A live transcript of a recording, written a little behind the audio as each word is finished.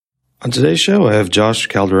On today's show, I have Josh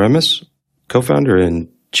Calderemis, co-founder and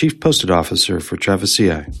chief posted officer for Travis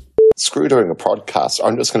CI. Screw doing a podcast.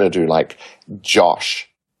 I'm just going to do like Josh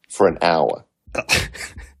for an hour.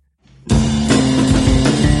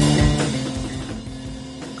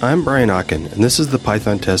 I'm Brian Ocken, and this is the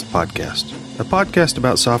Python Test Podcast, a podcast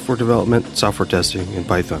about software development, software testing, and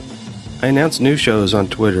Python. I announce new shows on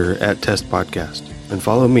Twitter at Test Podcast, and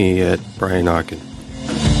follow me at Brian Ocken.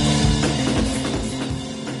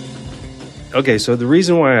 Okay, so the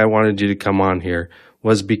reason why I wanted you to come on here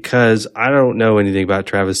was because I don't know anything about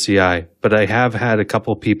Travis CI, but I have had a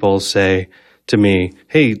couple people say to me,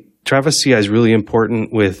 hey, Travis CI is really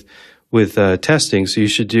important with testing, so you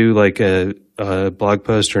should do like a blog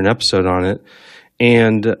post or an episode on it.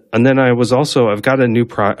 And then I've got a new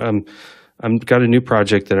project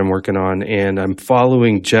that I'm working on, and I'm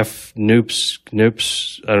following Jeff Noops.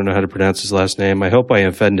 I don't know how to pronounce his last name. I hope I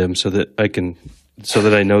offend him so that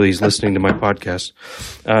I know he's listening to my podcast.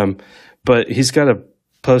 But he's got a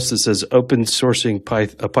post that says open sourcing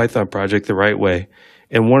a Python project the right way.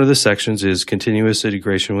 And one of the sections is continuous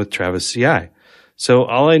integration with Travis CI. So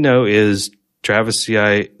all I know is Travis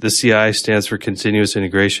CI, the CI stands for continuous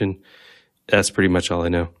integration. That's pretty much all I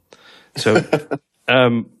know. So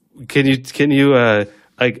can you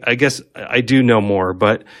I guess I do know more,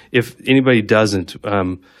 but if anybody doesn't,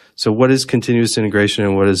 so what is continuous integration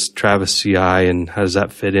and what is Travis CI and how does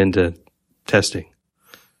that fit into testing?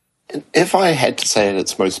 If I had to say in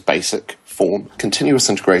its most basic form, continuous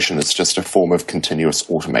integration is just a form of continuous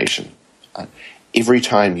automation. Every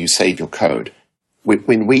time you save your code,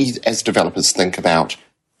 when we as developers think about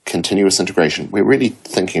continuous integration, we're really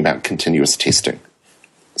thinking about continuous testing.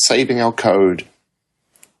 Saving our code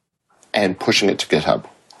and pushing it to GitHub.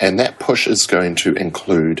 And that push is going to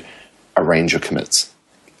include a range of commits.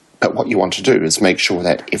 But what you want to do is make sure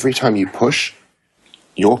that every time you push,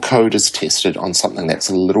 your code is tested on something that's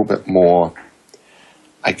a little bit more,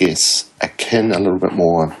 I guess, akin, a little bit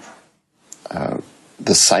more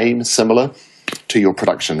similar to your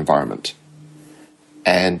production environment.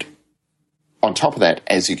 And on top of that,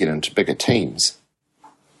 as you get into bigger teams,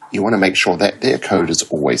 you want to make sure that their code is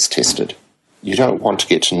always tested. You don't want to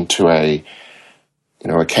get into a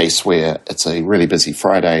case where it's a really busy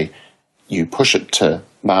Friday, you push it to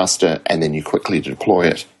master and then you quickly deploy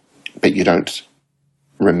it, but you don't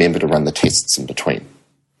remember to run the tests in between.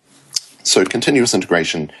 So continuous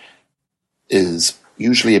integration is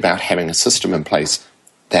usually about having a system in place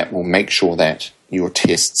that will make sure that your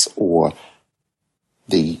tests or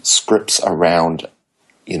the scripts around,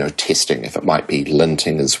 testing, if it might be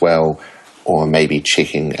linting as well, or maybe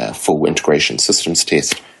checking a full integration systems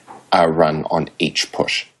test, are run on each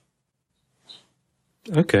push.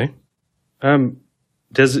 Okay.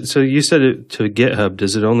 So you said it to GitHub.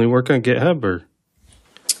 Does it only work on GitHub or?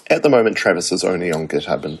 At the moment, Travis is only on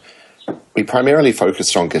GitHub, and we primarily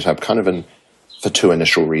focused on GitHub for two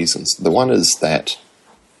initial reasons. The one is that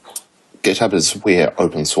GitHub is where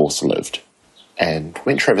open source lived. And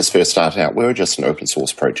when Travis first started out, we were just an open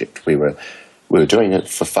source project. We were doing it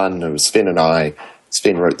for fun. It was Sven and I.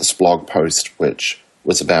 Sven wrote this blog post, which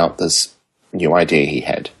was about this new idea he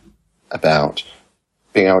had about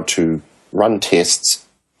being able to run tests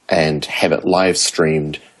and have it live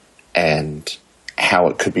streamed and how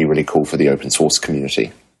it could be really cool for the open source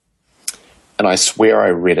community. And I swear I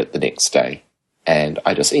read it the next day. And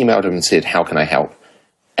I just emailed him and said, how can I help?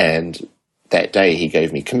 And that day he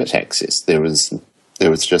gave me commit access. There was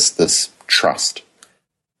just this trust.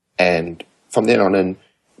 And from then on in,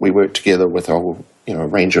 we worked together with a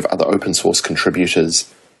range of other open source contributors.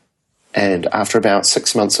 And after about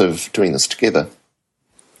 6 months of doing this together,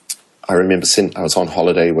 I remember I was on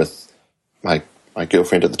holiday with my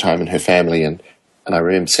girlfriend at the time and her family, and I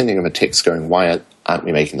remember sending him a text going, why aren't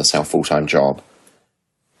we making this our full-time job?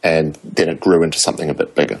 And then it grew into something a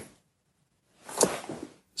bit bigger.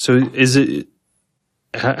 So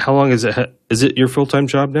how long is it your full-time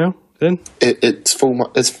job now then?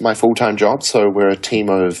 It's my full-time job. So we're a team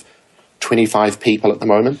of 25 people at the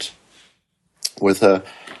moment. We've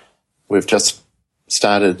just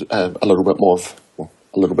started a little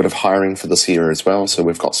bit of hiring for this year as well. So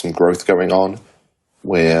we've got some growth going on.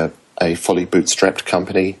 We're a fully bootstrapped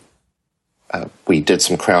company. We did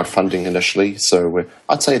some crowdfunding initially. So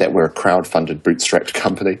I'd say that we're a crowdfunded bootstrapped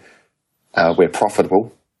company. We're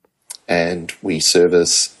profitable. And we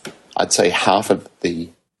service, I'd say, half of the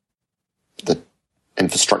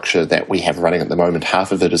infrastructure that we have running at the moment.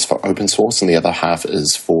 Half of it is for open source and the other half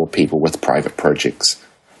is for people with private projects.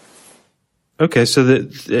 Okay, so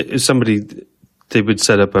if somebody, they would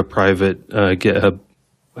set up a private GitHub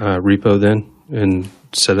repo then and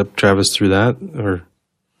set up Travis through that? Or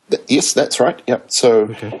Yes, that's right. Yep. So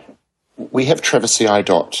Okay. we have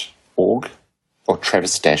travisci.org or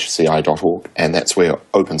travis-ci.org, and that's where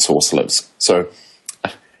open source lives. So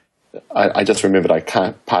I just remembered I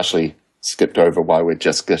partially skipped over why we're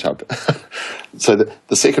just GitHub. So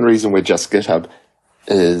the second reason we're just GitHub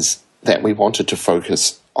is that we wanted to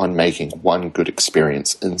focus on making one good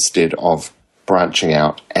experience instead of branching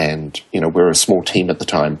out, and we're a small team at the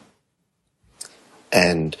time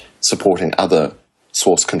and supporting other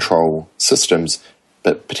source control systems,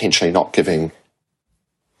 but potentially not giving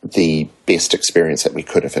the best experience that we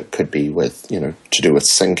could, if it could be with, to do with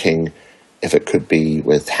syncing, if it could be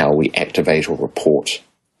with how we activate or report,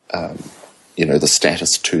 the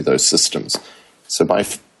status to those systems. So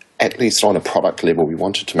at least on a product level, we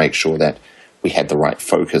wanted to make sure that we had the right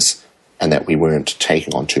focus and that we weren't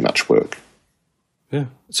taking on too much work. Yeah.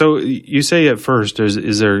 So you say at first,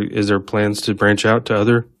 is there plans to branch out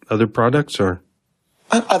to other products, or?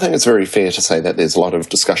 I think it's very fair to say that there's a lot of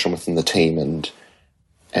discussion within the team,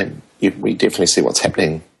 and we definitely see what's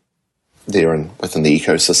happening there and within the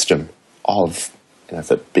ecosystem of,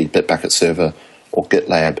 if it be Bitbucket Server or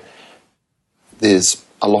GitLab. There's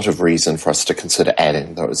a lot of reason for us to consider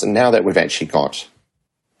adding those. And now that we've actually got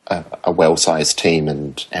a well-sized team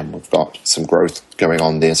and we've got some growth going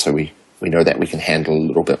on there, so we know that we can handle a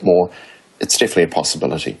little bit more, it's definitely a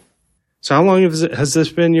possibility. So how long has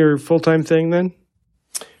this been your full-time thing then?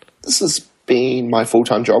 This has been my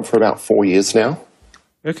full-time job for about 4 years now.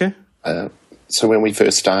 Okay. So when we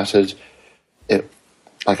first started,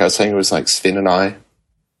 like I was saying, it was like Sven and I.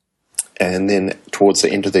 And then towards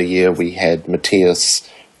the end of the year, we had Matthias,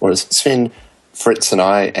 Sven, Fritz and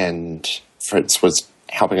I, and Fritz was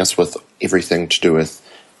helping us with everything to do with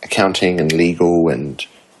accounting and legal and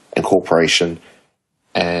incorporation.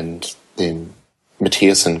 And then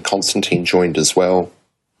Matthias and Konstantin joined as well.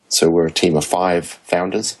 So we're a team of 5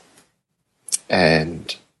 founders.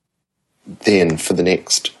 And then for the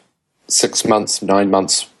next 6 months, 9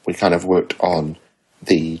 months, we kind of worked on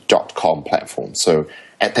the .com platform. So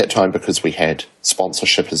at that time, because we had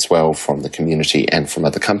sponsorship as well from the community and from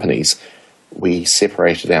other companies, we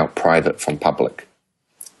separated out private from public.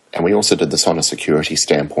 And we also did this on a security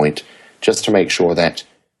standpoint, just to make sure that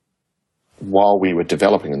while we were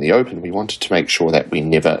developing in the open, we wanted to make sure that we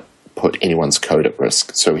never put anyone's code at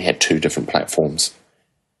risk. So we had 2 different platforms.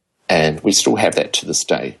 And we still have that to this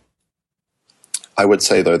day. I would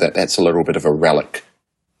say, though, that that's a little bit of a relic,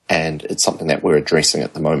 and it's something that we're addressing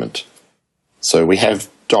at the moment. So we have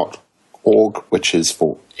 .org, which is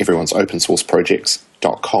for everyone's open source projects,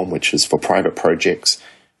 .com, which is for private projects,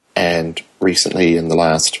 and recently in the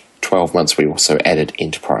last 12 months, we also added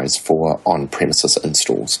Enterprise for on-premises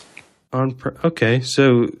installs. Okay,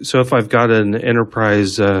 so if I've got an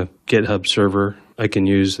enterprise GitHub server, I can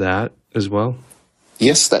use that as well?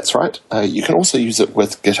 Yes, that's right. You can also use it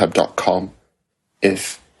with github.com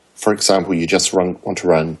if, for example, you just want to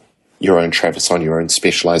run your own Travis on your own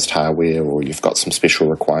specialized hardware, or you've got some special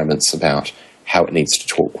requirements about how it needs to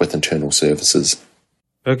talk with internal services.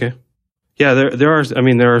 Okay. Yeah,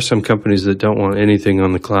 there are some companies that don't want anything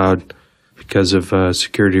on the cloud because of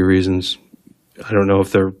security reasons. I don't know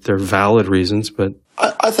if they're valid reasons, but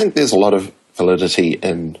I think there's a lot of validity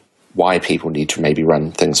in why people need to maybe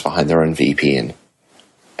run things behind their own VPN.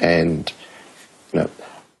 And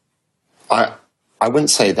I wouldn't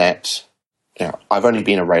say that. I've only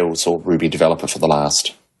been a Rails or Ruby developer for the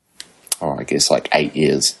last, I guess, like 8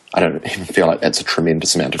 years. I don't even feel like that's a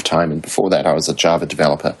tremendous amount of time. And before that, I was a Java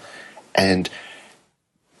developer. And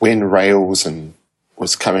when Rails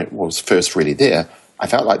was first really there, I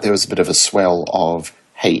felt like there was a bit of a swell of,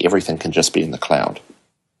 hey, everything can just be in the cloud.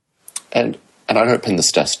 And I don't pin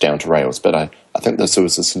this just down to Rails, but I think there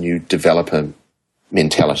was this new developer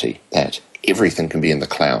mentality that everything can be in the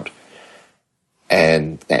cloud.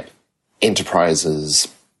 And that enterprise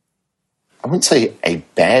is, I wouldn't say a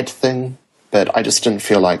bad thing, but I just didn't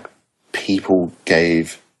feel like people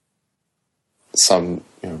gave some,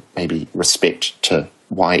 maybe respect to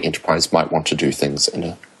why enterprise might want to do things in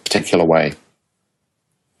a particular way.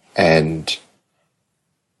 And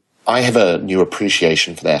I have a new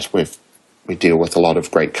appreciation for that. We deal with a lot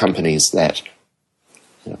of great companies that,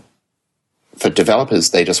 for developers,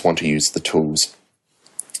 they just want to use the tools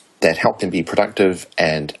that help them be productive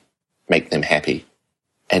and make them happy.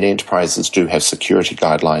 And enterprises do have security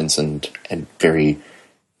guidelines and very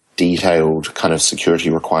detailed kind of security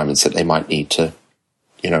requirements that they might need to,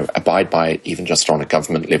 abide by, even just on a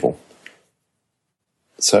government level.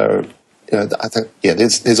 So, I think,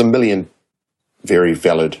 there's a million very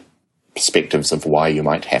valid perspectives of why you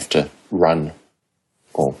might have to run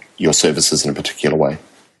or your services in a particular way.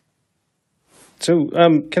 So,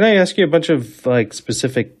 can I ask you a bunch of like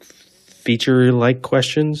specific feature-like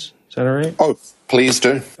questions? Is that all right? Oh, please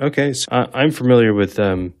do. Okay, so I'm familiar with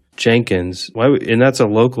Jenkins. And that's a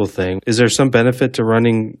local thing. Is there some benefit to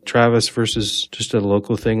running Travis versus just a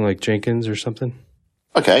local thing like Jenkins or something?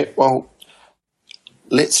 Okay, well,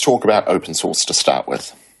 let's talk about open source to start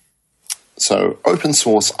with. So open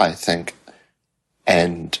source, I think,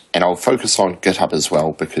 and I'll focus on GitHub as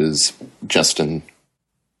well, because just in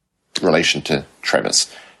relation to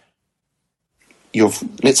Travis,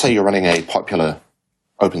 let's say you're running a popular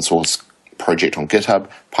open source project on GitHub,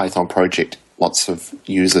 Python project, lots of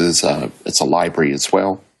users, it's a library as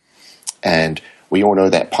well. And we all know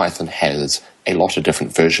that Python has a lot of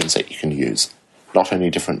different versions that you can use. Not only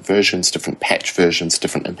different versions, different patch versions,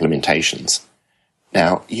 different implementations.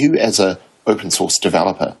 Now, you as a open source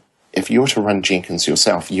developer, if you were to run Jenkins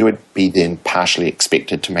yourself, you would be then partially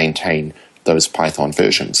expected to maintain those Python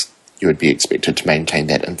versions. You would be expected to maintain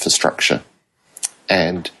that infrastructure.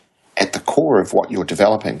 And at the core of what you're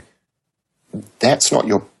developing, that's not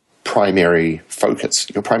your primary focus.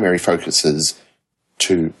 Your primary focus is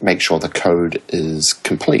to make sure the code is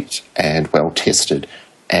complete and well tested,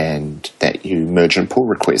 and that you merge and pull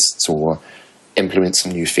requests or implement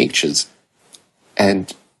some new features.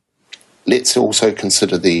 And let's also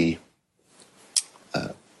consider the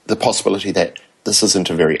possibility that this isn't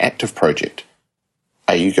a very active project.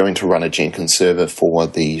 Are you going to run a Jenkins server for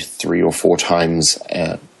the 3 or 4 times,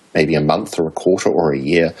 maybe a month or a quarter or a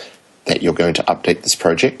year, that you're going to update this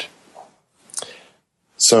project?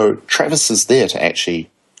 So Travis is there to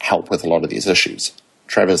actually help with a lot of these issues.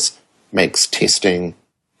 Travis makes testing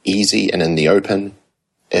easy and in the open.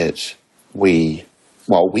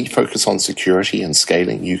 While we focus on security and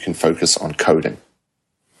scaling, you can focus on coding.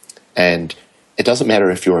 And it doesn't matter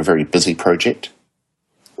if you're a very busy project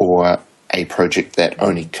or a project that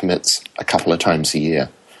only commits a couple of times a year.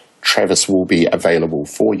 Travis will be available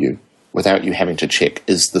for you without you having to check,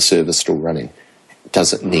 is the server still running?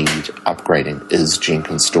 Does it need upgrading? Is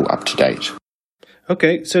Jenkins still up to date?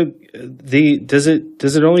 Okay, so does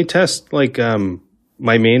it only test like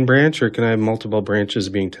my main branch, or can I have multiple branches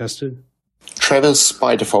being tested? Travis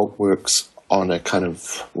by default works on a kind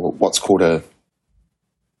of what's called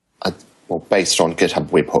based on GitHub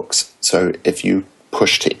webhooks. So if you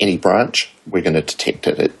push to any branch, we're going to detect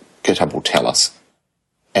it. GitHub will tell us.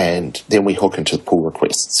 And then we hook into pull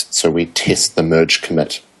requests. So we test the merge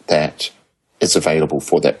commit that is available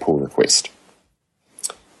for that pull request.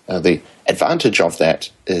 The advantage of that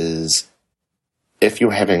is if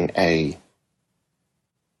you're having a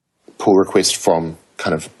pull request from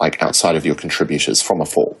kind of like outside of your contributors from a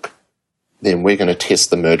fork, then we're going to test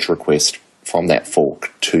the merge request from that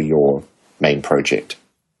fork to your main project.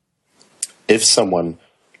 If someone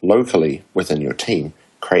locally within your team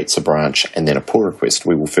creates a branch and then a pull request,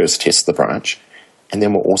 we will first test the branch, and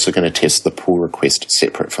then we're also going to test the pull request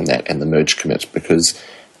separate from that and the merge commit, because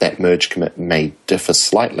that merge commit may differ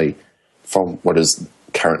slightly from what is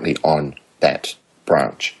currently on that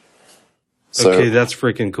branch. So, okay, that's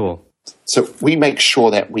freaking cool. So we make sure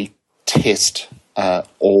that we test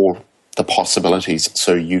all the possibilities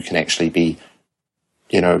so you can actually be,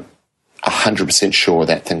 100% sure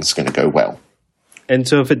that thing's going to go well. And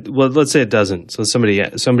so let's say it doesn't. So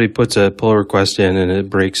somebody puts a pull request in and it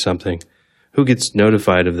breaks something. Who gets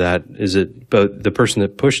notified of that? Is it both the person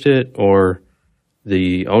that pushed it or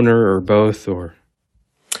the owner or both? Or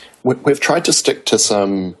we've tried to stick to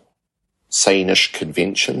some sane-ish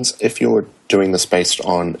conventions if you're doing this based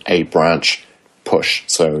on a branch push.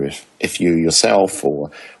 So if you yourself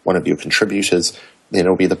or one of your contributors, then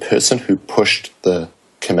it'll be the person who pushed the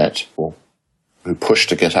commit or who pushed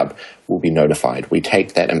to GitHub will be notified. We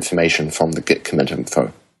take that information from the Git commit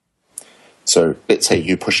info. So let's say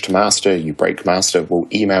you push to master, you break master, we'll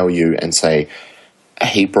email you and say,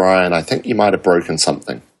 hey, Brian, I think you might have broken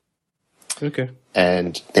something. Okay.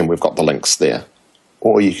 And then we've got the links there.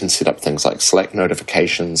 Or you can set up things like Slack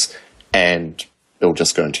notifications and it'll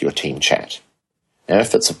just go into your team chat. Now,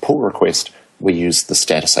 if it's a pull request, we use the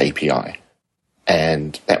status API.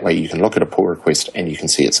 And that way you can look at a pull request and you can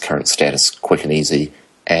see its current status quick and easy.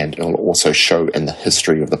 And it'll also show in the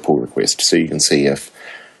history of the pull request. So you can see if,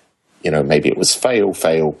 maybe it was fail,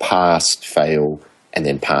 pass, fail, and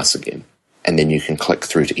then pass again. And then you can click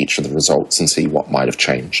through to each of the results and see what might have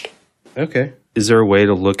changed. Okay. Is there a way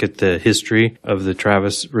to look at the history of the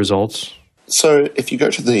Travis results? So if you go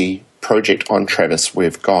to the project on Travis,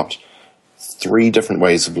 we've got 3 different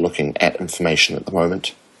ways of looking at information at the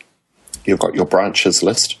moment. You've got your branches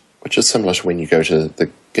list, which is similar to when you go to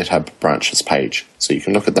the GitHub branches page. So you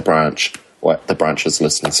can look at the branch or the branches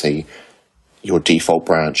list and see, your default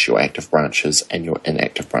branch, your active branches, and your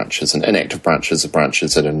inactive branches. And inactive branches are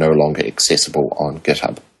branches that are no longer accessible on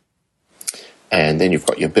GitHub. And then you've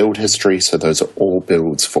got your build history, so those are all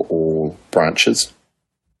builds for all branches.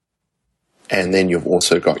 And then you've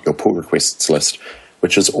also got your pull requests list,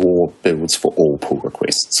 which is all builds for all pull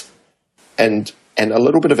requests. And a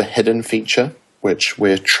little bit of a hidden feature, which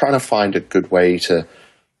we're trying to find a good way to,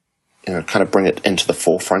 kind of bring it into the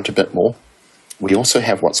forefront a bit more. We also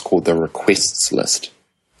have what's called the requests list.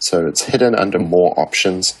 So it's hidden under more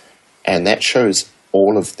options, and that shows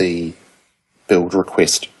all of the build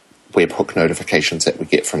request webhook notifications that we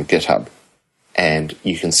get from GitHub. And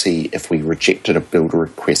you can see if we rejected a build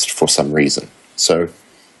request for some reason. So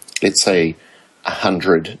let's say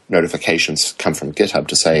 100 notifications come from GitHub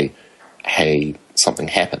to say, hey, something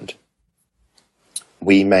happened.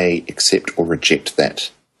 We may accept or reject that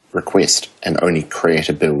request and only create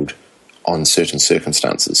a build on certain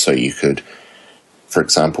circumstances. So you could, for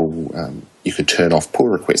example, you could turn off pull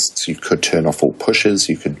requests, you could turn off all pushes,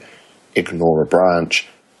 you could ignore a branch,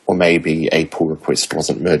 or maybe a pull request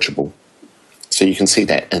wasn't mergeable. So you can see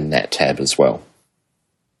that in that tab as well.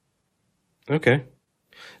 Okay.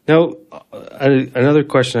 Now, another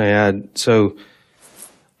question I had. So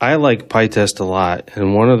I like PyTest a lot,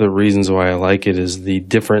 and one of the reasons why I like it is the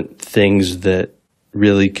different things that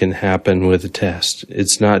really can happen with a test.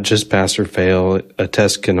 It's not just pass or fail. A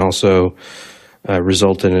test can also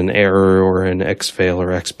result in an error or an XFail or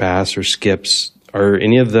XPass or skips. Are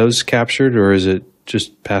any of those captured, or is it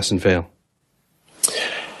just pass and fail?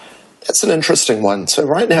 That's an interesting one. So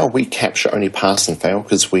right now we capture only pass and fail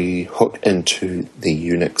because we hook into the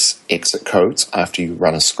Unix exit codes after you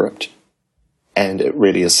run a script. And it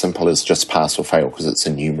really is simple as just pass or fail because it's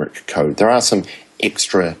a numeric code. There are some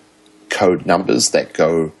extra code numbers that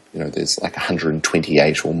go, there's like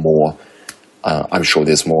 128 or more. I'm sure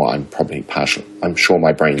there's more. I'm sure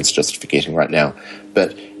my brain's just forgetting right now.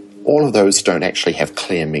 But all of those don't actually have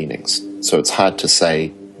clear meanings. So it's hard to say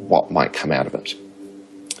what might come out of it.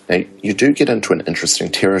 Now, you do get into an interesting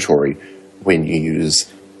territory when you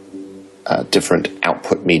use different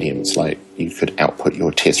output mediums, like you could output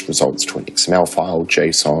your test results to an XML file,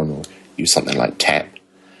 JSON, or use something like TAP.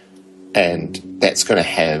 And that's going to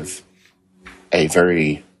have a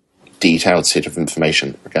very detailed set of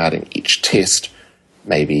information regarding each test,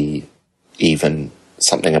 maybe even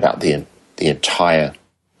something about the entire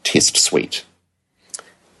test suite.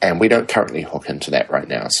 And we don't currently hook into that right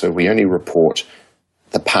now. So we only report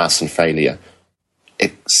the pass and failure,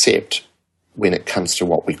 except when it comes to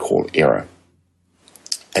what we call error.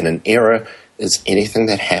 And an error is anything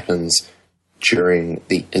that happens during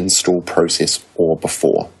the install process or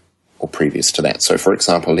before or previous to that. So for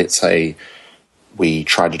example, let's say we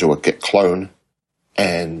try to do a git clone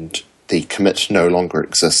and the commit no longer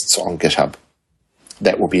exists on GitHub.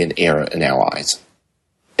 That will be an error in our eyes.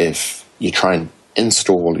 If you try and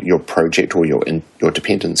install your project or your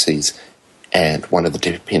dependencies and one of the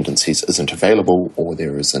dependencies isn't available or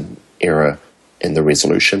there is an error in the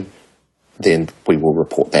resolution, then we will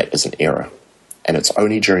report that as an error. And it's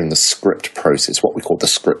only during the script process, what we call the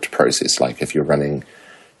script process, like if you're running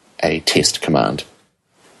a test command,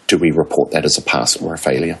 do we report that as a pass or a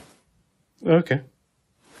failure. Okay.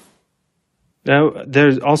 Now,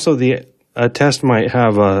 there's also a test might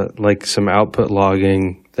have like some output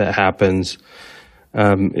logging that happens.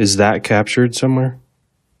 Is that captured somewhere?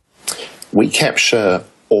 We capture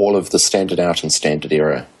all of the standard out and standard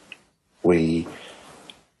error. When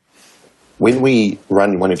we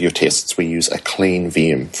run one of your tests, we use a clean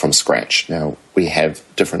VM from scratch. Now, we have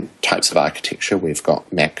different types of architecture. We've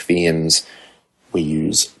got Mac VMs. We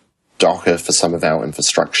use Docker for some of our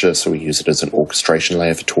infrastructure, so we use it as an orchestration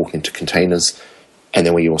layer for talking to containers. And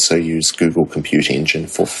then we also use Google Compute Engine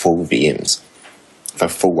for full VMs, for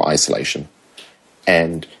full isolation.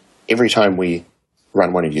 And every time we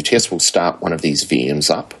run one of your tests, we'll start one of these VMs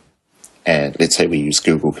up. And let's say we use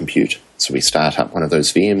Google Compute. So we start up one of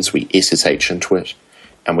those VMs, we SSH into it,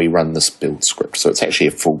 and we run this build script. So it's actually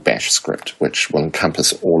a full bash script, which will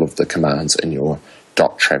encompass all of the commands in your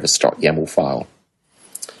 .travis.yaml file.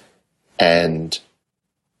 And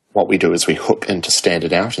what we do is we hook into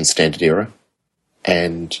standard out and standard error,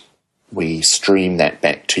 and we stream that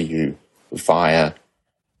back to you via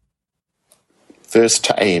first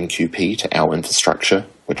to AMQP, to our infrastructure,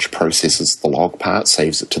 which processes the log part,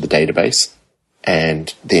 saves it to the database,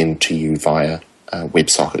 and then to you via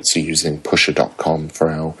WebSocket, so using pusher.com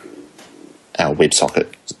for our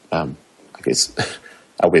WebSocket, our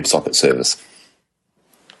WebSocket service.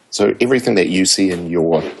 So everything that you see in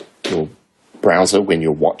your browser when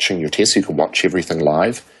you're watching your test, you can watch everything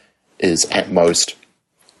live, is at most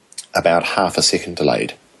about half a second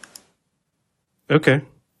delayed. Okay.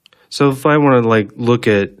 So if I want to like look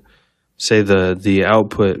at, say, the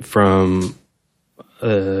output from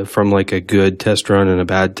like a good test run and a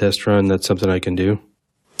bad test run, that's something I can do?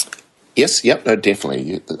 Yes, yep, no,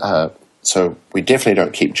 definitely. So we definitely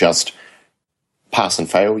don't keep just pass and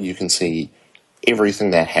fail. You can see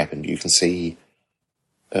everything that happened. You can see,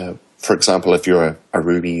 for example, if you're a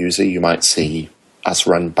Ruby user, you might see us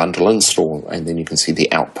run bundle install, and then you can see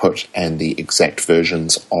the output and the exact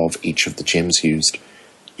versions of each of the gems used.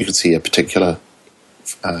 You can see a particular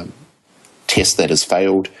test that has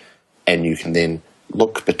failed, and you can then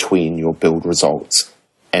look between your build results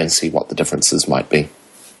and see what the differences might be.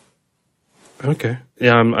 Okay.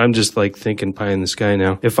 Yeah, I'm just like thinking pie in the sky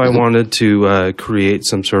now. If I wanted to create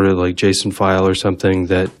some sort of like JSON file or something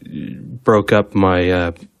that broke up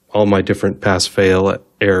my all my different pass fail,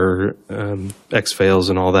 error, X fails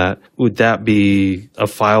and all that, would that be a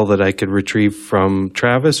file that I could retrieve from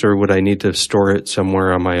Travis, or would I need to store it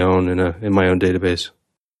somewhere on my own in my own database?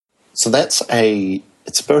 So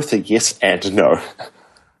it's both a yes and a no.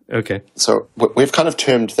 Okay. So we've kind of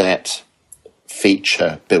termed that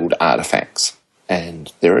feature build artifacts,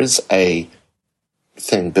 and there is a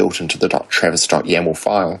thing built into the .travis.yaml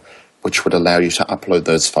file which would allow you to upload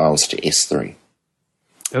those files to S3.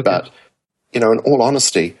 Okay. But in all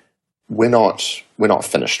honesty, we're not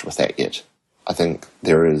finished with that yet. I think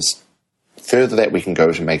there is further that we can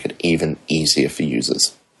go to make it even easier for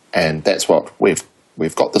users, and that's what we've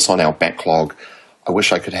got this on our backlog. I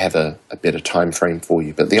wish I could have a better time frame for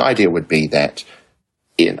you, but the idea would be that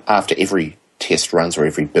after every test runs or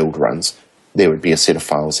every build runs, there would be a set of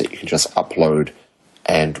files that you can just upload,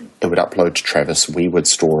 and it would upload to Travis. We would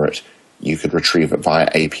store it. You could retrieve it via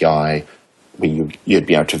API. You'd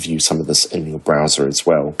be able to view some of this in your browser as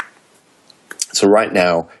well. So right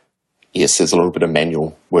now, yes, there's a little bit of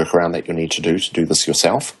manual workaround that you'll need to do this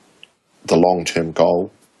yourself. The long-term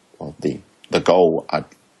goal, well, the goal,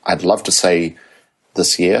 I'd love to say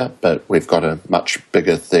this year, but we've got a much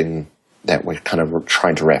bigger thing that we're kind of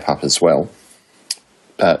trying to wrap up as well.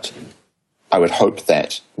 But I would hope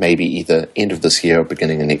that maybe either end of this year or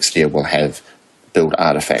beginning of next year we'll have build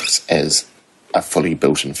artifacts as a fully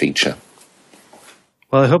built-in feature.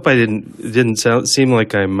 Well, I hope I didn't seem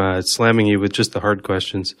like I'm slamming you with just the hard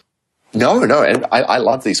questions. No, and I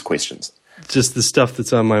love these questions. Just the stuff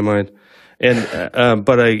that's on my mind, and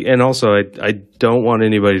but I don't want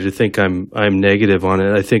anybody to think I'm negative on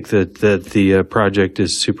it. I think that the project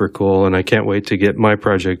is super cool, and I can't wait to get my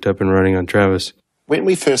project up and running on Travis. When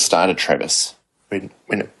we first started Travis, when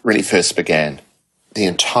it really first began, the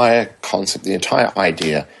entire concept, the entire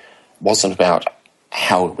idea wasn't about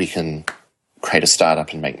how we can create a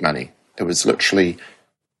startup and make money. It was literally,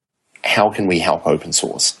 how can we help open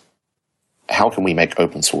source? How can we make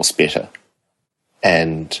open source better?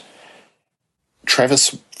 And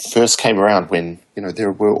Travis first came around when,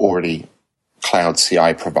 there were already cloud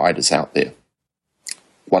CI providers out there.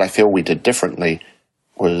 What I feel we did differently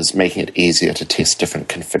was making it easier to test different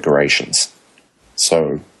configurations.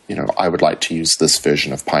 So, I would like to use this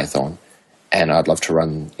version of Python, and I'd love to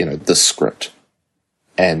run, this script.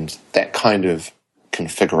 And that kind of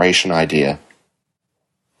configuration idea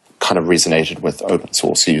kind of resonated with open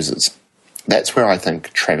source users. That's where I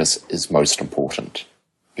think Travis is most important,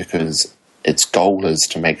 because its goal is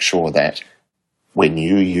to make sure that when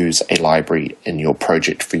you use a library in your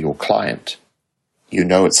project for your client,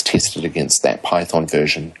 it's tested against that Python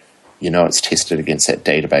version, it's tested against that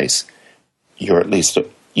database. You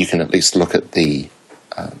can at least look at the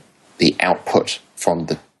output from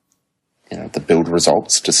the build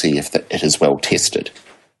results to see if it is well tested.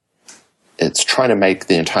 It's trying to make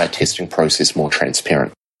the entire testing process more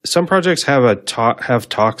transparent. Some projects have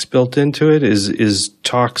talks built into it. Is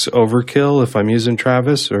talks overkill if I'm using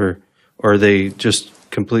Travis, or are they just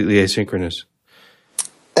completely asynchronous?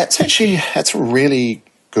 That's a really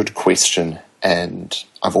good question, and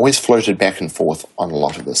I've always floated back and forth on a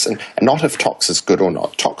lot of this. And not if talks is good or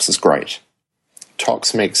not. Talks is great.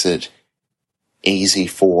 Talks makes it easy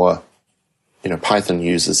for Python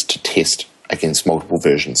users to test against multiple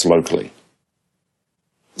versions locally.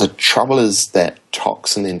 The trouble is that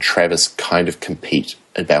Tox and then Travis kind of compete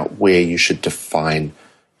about where you should define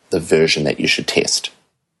the version that you should test.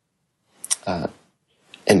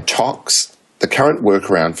 In Tox, the current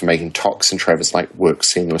workaround for making Tox and Travis work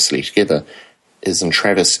seamlessly together is in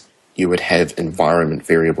Travis you would have environment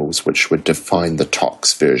variables which would define the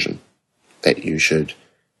Tox version that you should,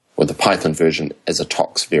 or the Python version as a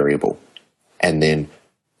Tox variable. And then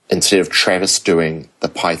instead of Travis doing the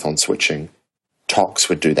Python switching, Tox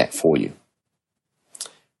would do that for you.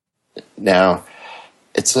 Now,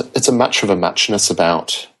 it's a much of a muchness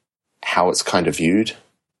about how it's kind of viewed,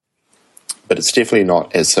 but it's definitely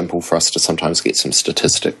not as simple for us to sometimes get some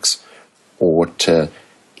statistics or to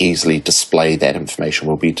easily display that information.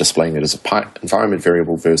 We'll be displaying it as a environment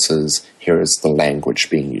variable versus here is the language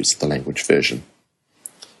being used, the language version.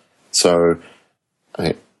 So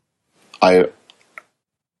I've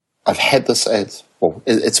had this as, well,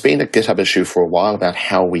 it's been a GitHub issue for a while about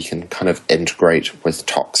how we can kind of integrate with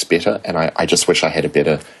Tox better, and I just wish I had a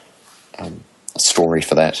better story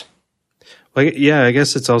for that. Well, yeah, I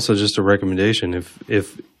guess it's also just a recommendation.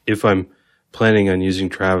 If I'm planning on using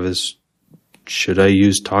Travis, should I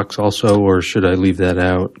use Tox also, or should I leave that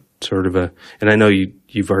out? Sort of and I know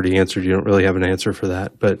you've already answered. You don't really have an answer for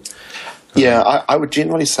that, but yeah, I would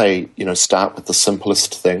generally say, start with the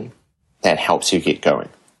simplest thing that helps you get going.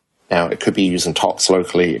 Now, it could be using Tox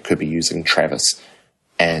locally, it could be using Travis,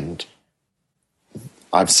 and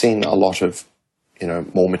I've seen a lot of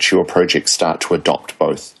more mature projects start to adopt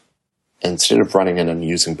both. Instead of running in and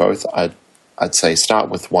using both, I'd say start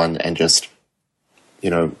with one and just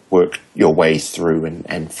work your way through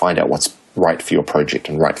and find out what's right for your project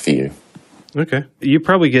and right for you. Okay. You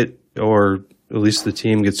probably get, or at least the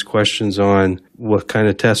team gets, questions on what kind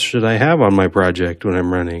of tests should I have on my project when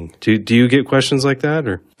I'm running. Do you get questions like that,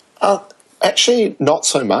 or? Actually, not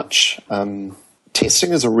so much.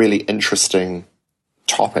 Testing is a really interesting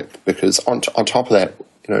topic because on top of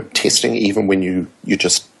that, testing, even when you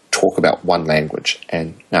just talk about one language,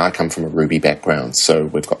 and now I come from a Ruby background, so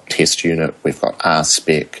we've got test unit, we've got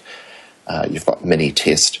RSpec, you've got mini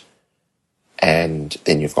test, and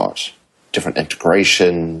then you've got different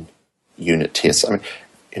integration unit tests. I mean,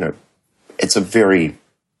 it's a very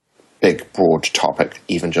big, broad topic,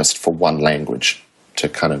 even just for one language to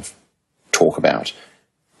kind of talk about.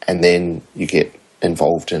 And then you get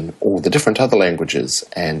involved in all the different other languages,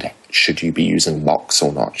 and should you be using mocks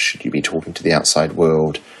or not? Should you be talking to the outside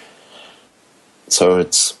world? So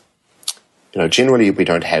it's, generally we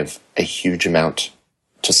don't have a huge amount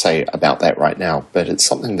to say about that right now, but it's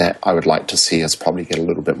something that I would like to see us probably get a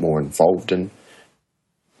little bit more involved in.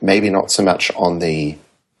 Maybe not so much on the,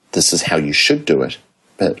 this is how you should do it,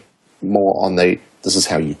 but more on the, this is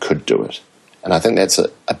how you could do it. And I think that's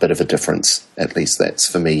a bit of a difference, at least that's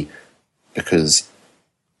for me, because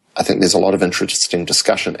I think there's a lot of interesting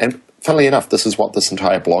discussion. And funnily enough, this is what this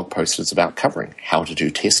entire blog post is about covering, how to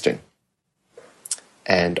do testing.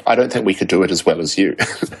 And I don't think we could do it as well as you.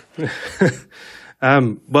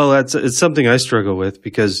 Well, it's something I struggle with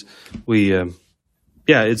because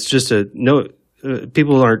it's just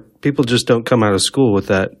people just don't come out of school with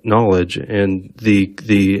that knowledge, and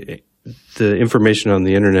the information on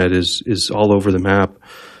the internet is all over the map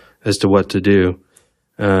as to what to do.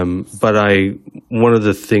 But one of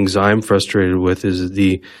the things I'm frustrated with is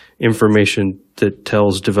the information that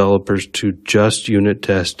tells developers to just unit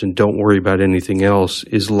test and don't worry about anything else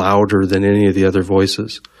is louder than any of the other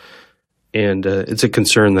voices. And it's a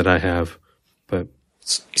concern that I have. But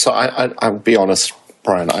so I'll be honest,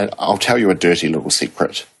 Brian, I'll tell you a dirty little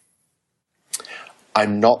secret.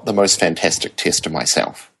 I'm not the most fantastic tester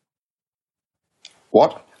myself.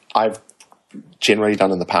 What I've generally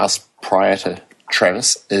done in the past prior to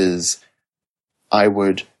Travis is I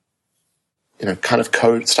would, kind of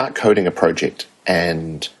start coding a project,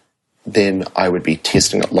 and then I would be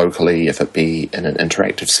testing it locally, if it be in an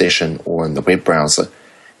interactive session or in the web browser.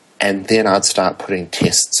 And then I'd start putting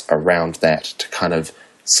tests around that to kind of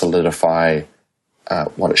solidify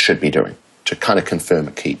what it should be doing, to kind of confirm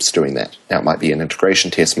it keeps doing that. Now, it might be an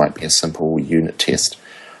integration test, might be a simple unit test.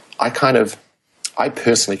 I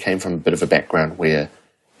personally came from a bit of a background where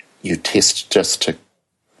you test just to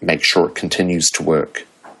make sure it continues to work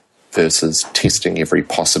versus testing every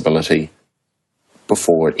possibility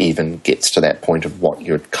before it even gets to that point of what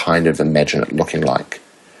you'd kind of imagine it looking like.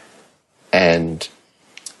 And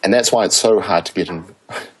that's why it's so hard to get in.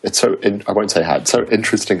 I won't say hard, it's so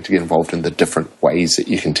interesting to get involved in the different ways that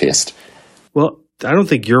you can test. Well, I don't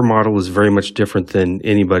think your model is very much different than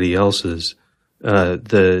anybody else's.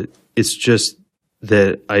 It's just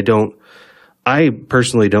that I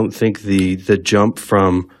personally don't think the jump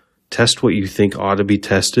from test what you think ought to be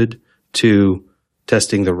tested to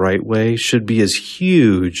testing the right way should be as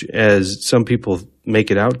huge as some people make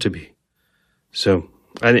it out to be. So,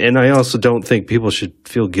 and I also don't think people should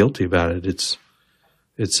feel guilty about it.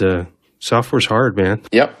 Software's hard, man.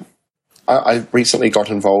 Yep. I recently got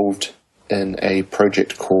involved in a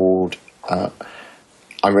project called, I'm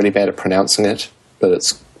really bad at pronouncing it, but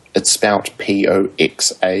it's spelled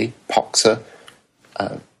POXA, POXA,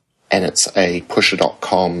 and it's a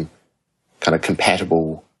Pusher.com kind of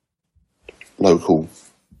compatible local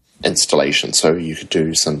installation, so you could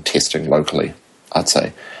do some testing locally, I'd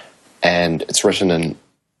say. And it's written in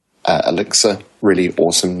Elixir, really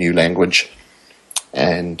awesome new language.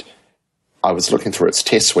 And I was looking through its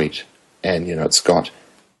test suite, and it's got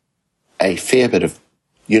a fair bit of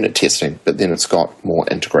unit testing, but then it's got more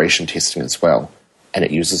integration testing as well. And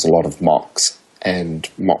it uses a lot of mocks and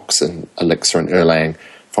mocks in Elixir and Erlang,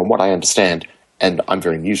 from what I understand. And I'm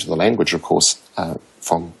very new to the language, of course.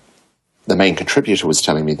 From the main contributor was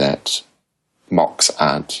telling me that mocks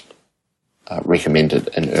aren't recommended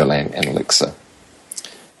in Erlang and Elixir.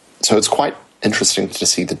 So it's quite interesting to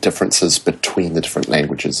see the differences between the different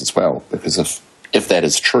languages as well, because if that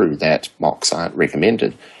is true, that mocks aren't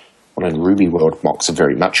recommended, well, in Ruby world, mocks are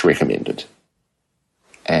very much recommended.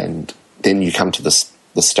 And then you come to the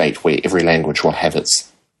state where every language will have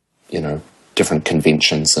its, different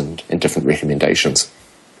conventions and different recommendations.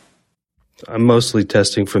 I'm mostly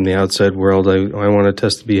testing from the outside world. I want to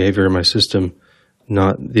test the behavior of my system,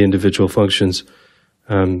 not the individual functions.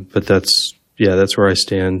 But that's where I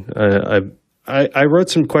stand. I wrote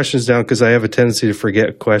some questions down because I have a tendency to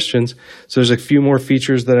forget questions. So there's a few more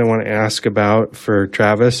features that I want to ask about for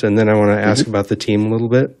Travis, and then I want to ask about the team a little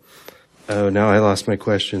bit. Oh, now I lost my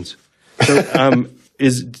questions. So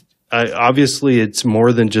obviously it's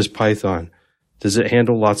more than just Python. Does it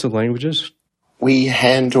handle lots of languages? We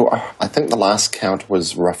handle, I think the last count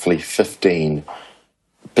was roughly 15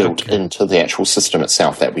 built into the actual system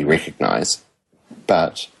itself that we recognize.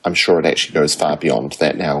 But I'm sure it actually goes far beyond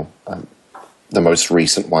that now. The most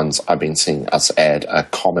recent ones I've been seeing us add are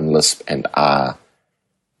Common Lisp and R.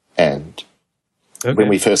 And when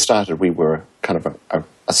we first started, we were kind of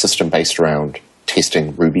a system based around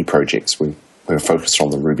testing Ruby projects. We were focused on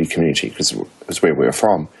the Ruby community because it was where we were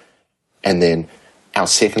from. And then our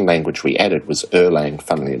second language we added was Erlang,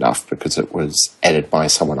 funnily enough, because it was added by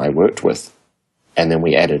someone I worked with. And then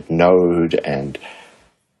we added Node and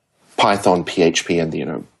Python, PHP, and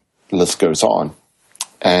the list goes on.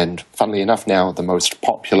 And funnily enough, now the most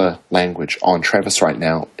popular language on Travis right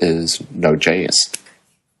now is Node.js.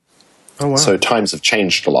 Oh, wow. So times have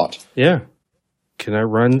changed a lot. Yeah. Can I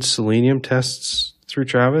run Selenium tests through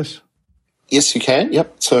Travis? Yes, you can.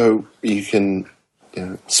 Yep. So you can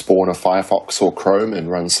spawn a Firefox or Chrome and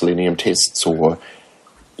run Selenium tests, or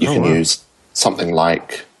you can use something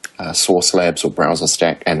like Source Labs or Browser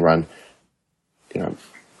Stack and run,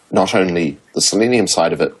 not only the Selenium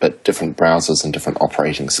side of it, but different browsers and different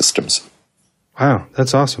operating systems. Wow,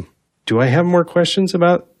 that's awesome. Do I have more questions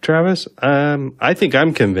about Travis? I think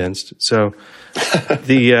I'm convinced. So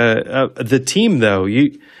the team, though,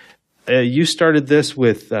 you started this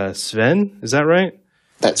with Sven, is that right?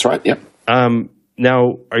 That's right, yep.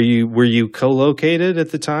 Now, were you co-located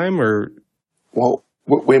at the time, or? Well,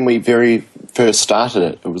 when we very first started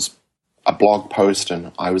it, it was a blog post,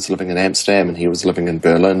 and I was living in Amsterdam and he was living in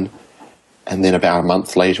Berlin. And then about a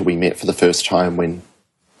month later, we met for the first time when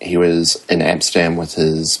he was in Amsterdam with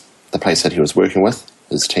the place that he was working with,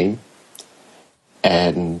 his team.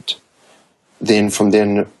 And then from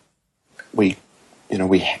then, we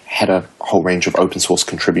had a whole range of open source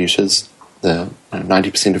contributors.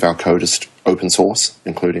 90% of our code is open source,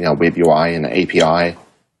 including our web UI and API.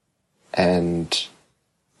 And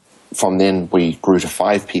from then, we grew to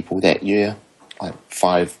 5 people that year,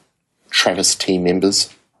 5 Travis team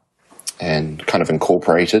members, and kind of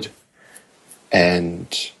incorporated.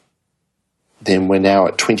 And then we're now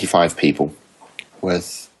at 25 people,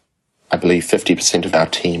 with, I believe, 50% of our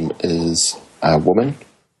team is women.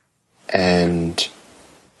 And,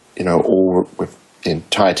 the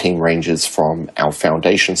entire team ranges from our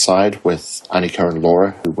foundation side with Annika and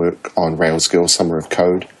Laura, who work on Rails Girls Summer of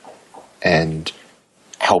Code, and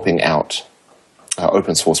helping out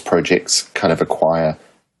open source projects kind of acquire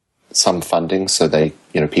some funding so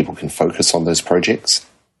people can focus on those projects.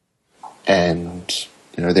 And,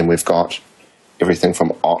 then we've got everything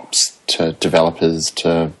from ops to developers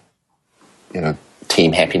to,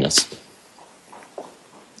 team happiness.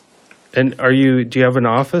 And do you have an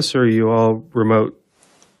office, or are you all remote?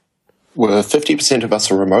 Well, 50% of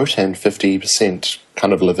us are remote and 50%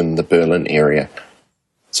 kind of live in the Berlin area.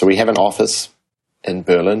 So we have an office in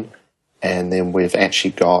Berlin, and then we've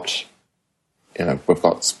actually got, we've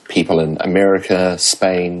got people in America,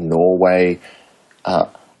 Spain, Norway.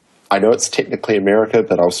 I know it's technically America,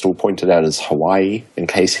 but I'll still point it out as Hawaii in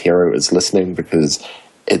case Hero is listening, because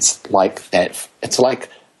it's like that. It's like,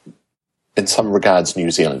 in some regards, New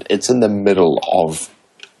Zealand. It's in the middle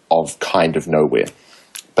of kind of nowhere,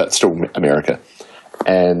 but still America.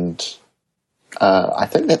 And I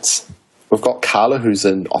think that's We've got Carla, who's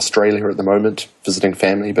in Australia at the moment, visiting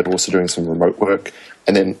family, but also doing some remote work.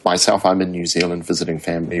 And then myself, I'm in New Zealand visiting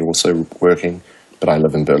family, also working, but I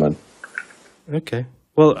live in Berlin. Okay.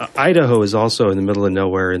 Well, Idaho is also in the middle of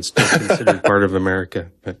nowhere and still considered part of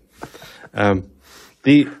America. But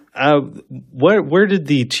where did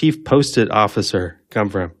the chief Post-it officer come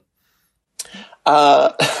from?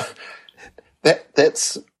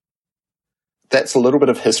 That's a little bit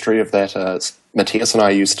of history of that. Matthias and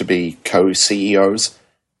I used to be co-CEOs,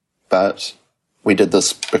 but we did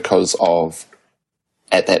this because of,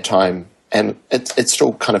 at that time, and it's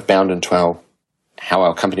still kind of bound into how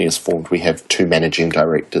our company is formed. We have 2 managing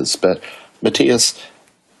directors, but Matthias,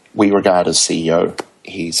 we regard as CEO.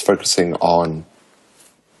 He's focusing on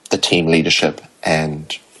the team leadership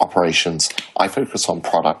and operations. I focus on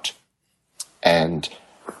product. And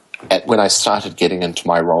when I started getting into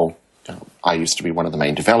my role, I used to be one of the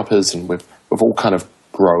main developers, and we've all kind of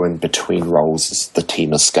grown between roles as the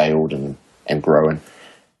team has scaled and grown.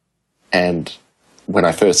 And when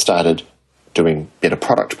I first started doing better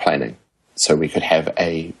product planning, so we could have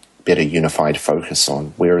a better unified focus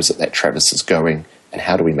on where is it that Travis is going and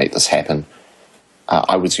how do we make this happen,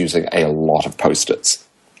 I was using a lot of Post-its.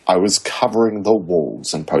 I was covering the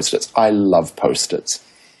walls in Post-its. I love Post-its.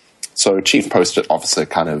 So Chief Post-it Officer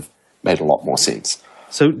kind of made a lot more sense.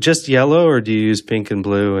 So just yellow, or do you use pink and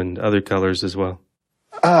blue and other colors as well?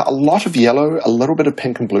 A lot of yellow, a little bit of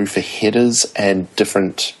pink and blue for headers and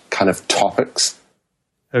different kind of topics.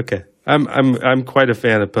 Okay. I'm quite a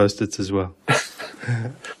fan of Post-its as well.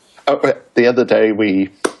 The other day, I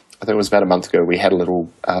think it was about a month ago, we had a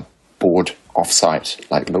little board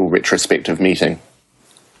offsite, like a little retrospective meeting.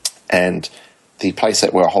 And the place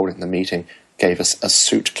that we were holding the meeting gave us a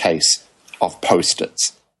suitcase of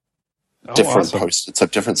Post-its. Different awesome. Post-its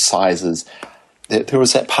of different sizes. There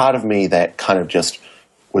was that part of me that kind of just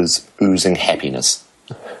was oozing happiness.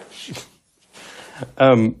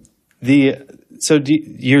 So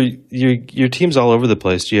your team's all over the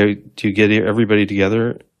place. Do you get everybody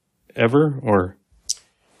together ever, or?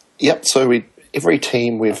 Yep. So every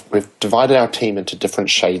team we've divided our team into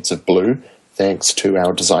different shades of blue, thanks to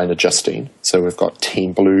our designer Justine. So we've got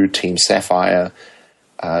Team Blue, Team Sapphire,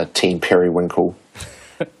 Team Periwinkle.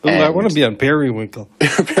 I want to be on Periwinkle.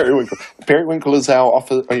 Periwinkle. Periwinkle is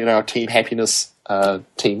our team happiness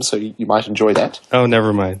team, so you might enjoy that. Oh,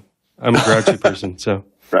 never mind. I'm a grouchy person, so.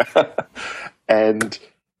 And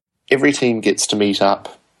every team gets to meet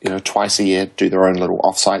up, twice a year, do their own little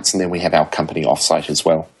offsites, and then we have our company offsite as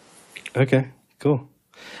well. Okay, cool.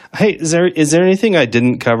 Hey, is there anything I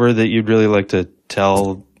didn't cover that you'd really like to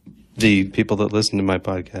tell the people that listen to my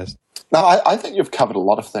podcast? No, I think you've covered a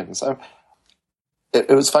lot of things. It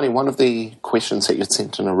was funny. One of the questions that you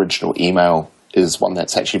sent in an original email is one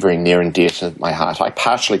that's actually very near and dear to my heart. I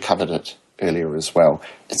partially covered it earlier as well.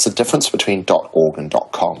 It's the difference between .org and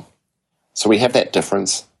 .com. So we have that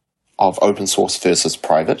difference of open source versus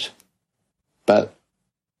private, but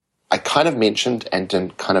I kind of mentioned and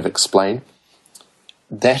didn't kind of explain.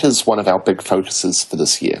 That is one of our big focuses for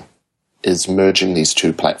this year, is merging these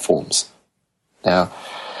 2 platforms. Now,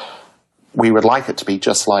 we would like it to be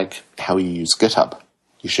just like how you use GitHub.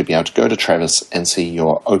 You should be able to go to Travis and see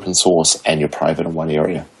your open source and your private in one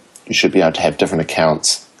area. You should be able to have different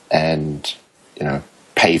accounts and,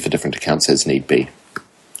 pay for different accounts as need be.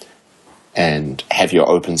 And have your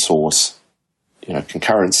open source,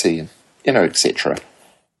 concurrency, etc.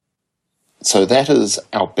 So that is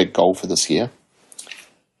our big goal for this year.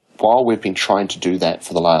 While we've been trying to do that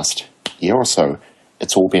for the last year or so,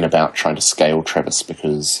 it's all been about trying to scale Travis,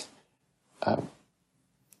 because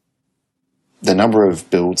the number of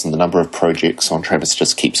builds and the number of projects on Travis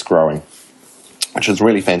just keeps growing, which is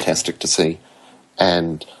really fantastic to see.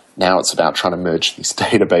 And now it's about trying to merge these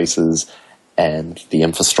databases and the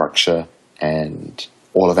infrastructure and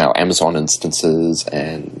all of our Amazon instances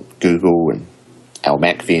and Google and our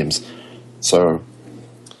Mac VMs. So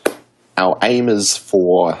our aim is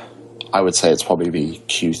for, I would say it's probably be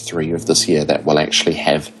Q3 of this year, that we'll actually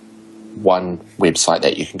have one website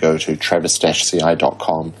that you can go to,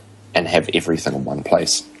 travis-ci.com, and have everything in one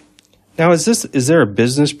place. Now, is there a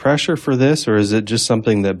business pressure for this, or is it just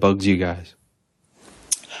something that bugs you guys?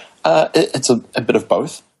 It's a bit of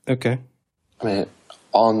both. Okay. I mean,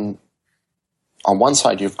 on one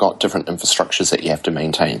side, you've got different infrastructures that you have to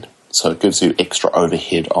maintain. So it gives you extra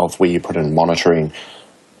overhead of where you put in monitoring,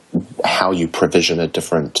 how you provision a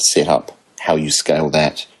different setup, how you scale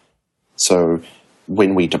that. So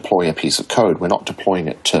when we deploy a piece of code, we're not deploying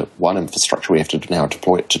it to one infrastructure. We have to now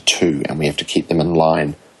deploy it to 2, and we have to keep them in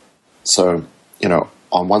line. So,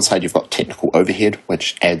 on one side, you've got technical overhead,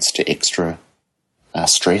 which adds to extra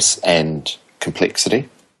stress and complexity.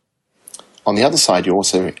 On the other side, you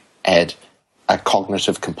also add a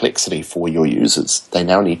cognitive complexity for your users. They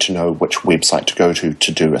now need to know which website to go to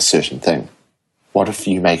do a certain thing. What if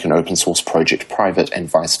you make an open source project private and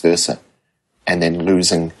vice versa, and then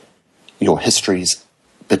losing your histories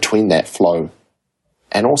between that flow,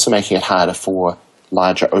 and also making it harder for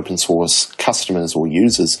larger open source customers or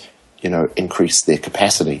users, increase their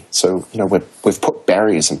capacity. So, we've put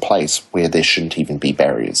barriers in place where there shouldn't even be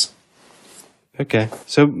barriers. Okay.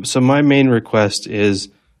 So my main request is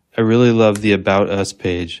I really love the About Us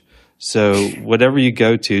page. So whatever you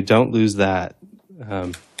go to, don't lose that.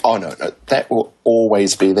 Oh, no. That will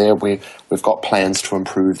always be there. We've got plans to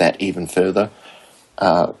improve that even further.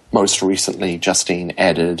 Most recently, Justine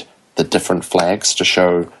added the different flags to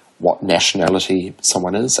show what nationality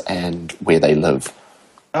someone is and where they live.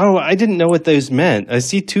 Oh, I didn't know what those meant. I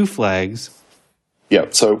see 2 flags. Yeah,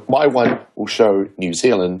 so my one will show New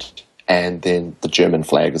Zealand and then the German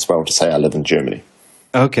flag as well to say I live in Germany.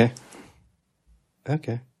 Okay.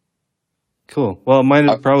 Cool. Well, mine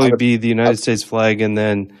would probably be the United States flag, and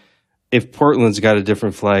then if Portland's got a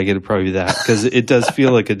different flag, it'd probably be that, because it does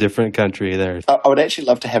feel like a different country there. I would actually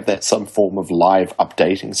love to have that some form of live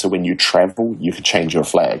updating, so when you travel, you could change your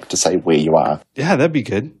flag to say where you are. Yeah, that'd be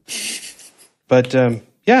good. But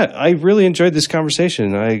yeah, I really enjoyed this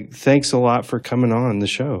conversation. Thanks a lot for coming on the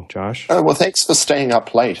show, Josh. Well, thanks for staying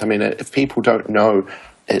up late. I mean, if people don't know,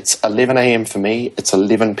 it's 11 a.m. for me. It's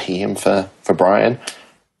 11 p.m. for Brian.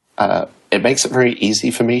 It makes it very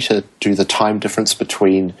easy for me to do the time difference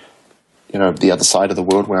between, the other side of the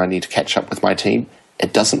world where I need to catch up with my team.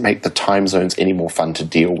 It doesn't make the time zones any more fun to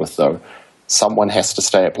deal with, though. Someone has to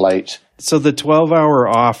stay up late. So the 12-hour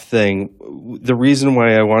off thing, the reason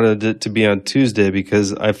why I wanted it to be on Tuesday,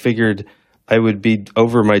 because I figured I would be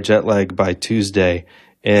over my jet lag by Tuesday,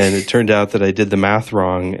 and it turned out that I did the math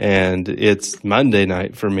wrong, and it's Monday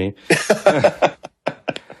night for me.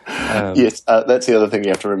 Yes, that's the other thing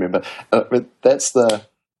you have to remember.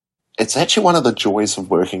 It's actually one of the joys of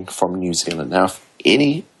working from New Zealand. Now,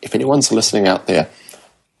 if anyone's listening out there,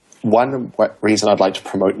 one reason I'd like to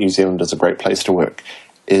promote New Zealand as a great place to work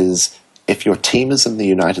is if your team is in the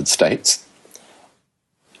United States,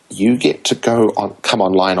 you get to come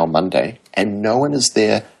online on Monday, and no one is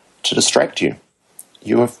there to distract you.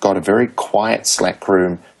 You have got a very quiet Slack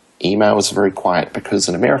room. Email is very quiet because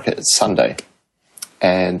in America it's Sunday,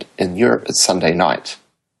 and in Europe it's Sunday night.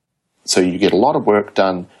 So you get a lot of work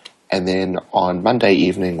done, and then on Monday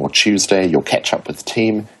evening or Tuesday you'll catch up with the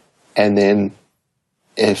team, and then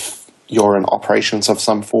if you're in operations of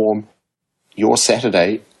some form, your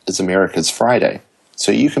Saturday is America's Friday.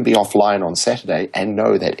 So you can be offline on Saturday and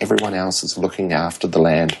know that everyone else is looking after the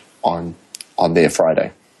land on their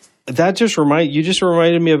Friday. You just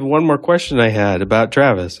reminded me of one more question I had about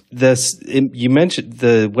Travis. You mentioned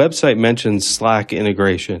the website mentions Slack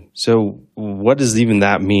integration. So what does even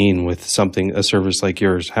that mean with a service like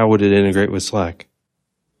yours? How would it integrate with Slack?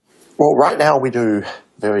 Well, right now we do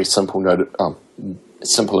very simple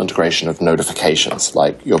integration of notifications,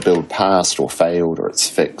 like your build passed or failed, or it's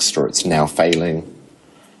fixed, or it's now failing.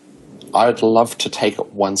 I'd love to take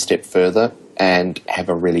it one step further and have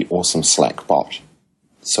a really awesome Slack bot.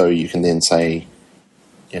 So you can then say,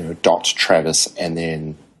 .Travis, and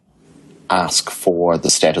then ask for the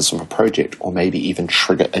status of a project, or maybe even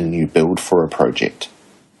trigger a new build for a project.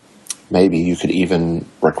 Maybe you could even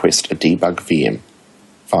request a debug VM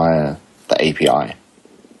via the API.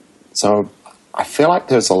 So I feel like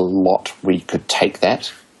there's a lot we could take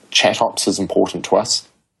that. ChatOps is important to us,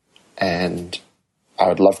 and I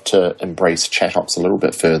would love to embrace ChatOps a little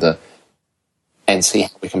bit further and see how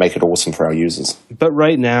we can make it awesome for our users. But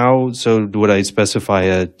right now, so would I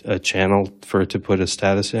specify a channel for it to put a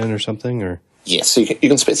status in or something? Or yes, so you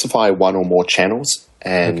can specify one or more channels,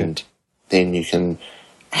 and then you can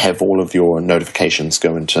have all of your notifications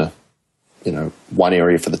go into, one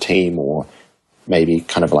area for the team, or maybe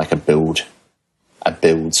kind of like a builds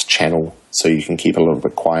channel, so you can keep it a little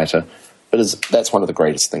bit quieter. But that's one of the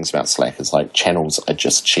greatest things about Slack is like channels are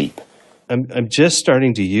just cheap. I'm just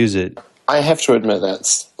starting to use it. I have to admit that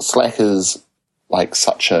Slack is like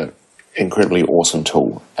such a incredibly awesome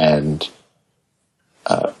tool, and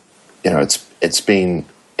it's been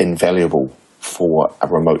invaluable for a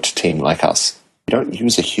remote team like us. We don't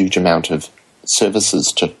use a huge amount of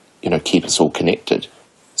services to keep us all connected.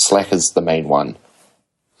 Slack is the main one,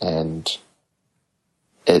 and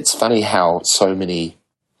it's funny how so many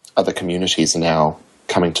other communities are now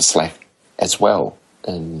coming to Slack as well,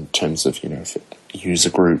 in terms of user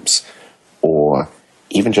groups, or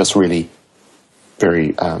even just really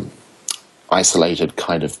very isolated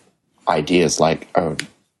kind of ideas like,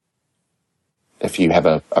 if you have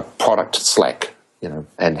a product Slack,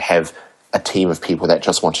 and have a team of people that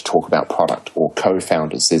just want to talk about product, or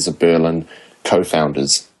co-founders. There's a Berlin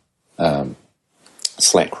co-founders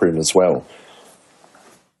Slack room as well.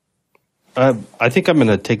 I think I'm going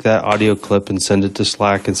to take that audio clip and send it to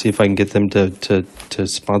Slack and see if I can get them to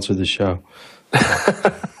sponsor the show.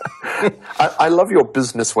 I love your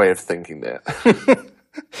business way of thinking there.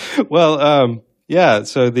 Well, yeah.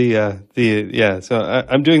 So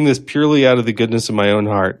I'm doing this purely out of the goodness of my own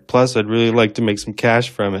heart. Plus, I'd really like to make some cash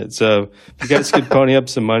from it. So if you guys could pony up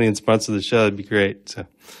some money and sponsor the show, that'd be great. So,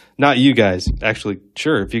 not you guys, actually.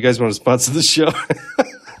 Sure, if you guys want to sponsor the show.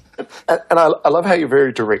 And I love how you're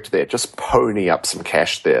very direct there. Just pony up some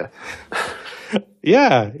cash there.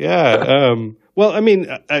 Yeah. Well, I mean,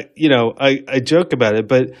 I joke about it,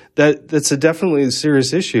 but that's definitely a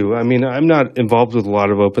serious issue. I mean, I'm not involved with a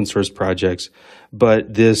lot of open source projects,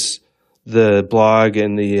 but the blog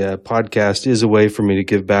and the podcast is a way for me to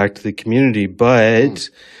give back to the community. But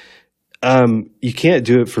you can't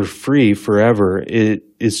do it for free forever.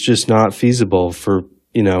 It's just not feasible for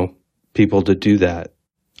people to do that.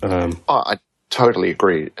 I totally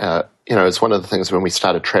agree. It's one of the things when we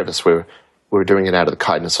started Travis, we were doing it out of the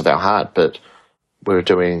kindness of our heart, but we were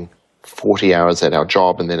doing 40 hours at our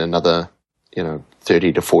job and then another,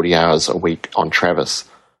 30 to 40 hours a week on Travis.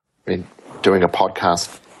 I mean, doing a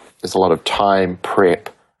podcast, there's a lot of time, prep.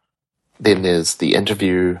 Then there's the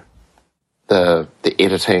interview, the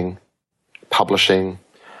editing, publishing.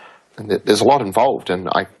 And there's a lot involved, and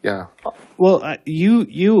Well,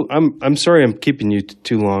 I'm sorry I'm keeping you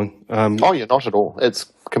too long. Oh, yeah, not at all. It's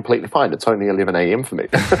completely fine. It's only 11 a.m. for me.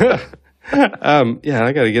 Yeah,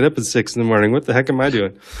 I got to get up at 6 in the morning. What the heck am I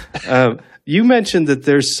doing? You mentioned that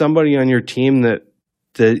there's somebody on your team that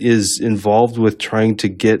is involved with trying to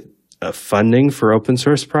get funding for open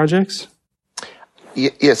source projects?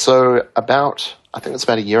 Yeah, so about 2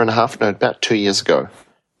 years ago,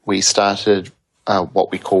 we started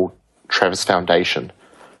what we called Travis Foundation.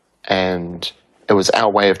 And it was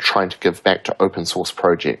our way of trying to give back to open source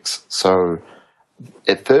projects. So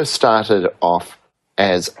it first started off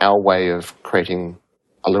as our way of creating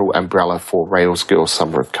a little umbrella for Rails Girls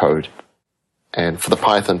Summer of Code. And for the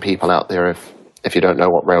Python people out there, if you don't know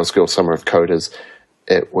what Rails Girls Summer of Code is,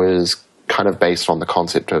 it was kind of based on the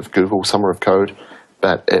concept of Google Summer of Code,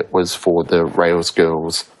 but it was for the Rails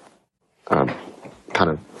Girls kind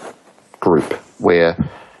of group where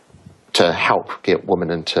to help get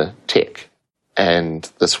women into tech.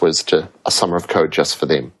 And this was a summer of code just for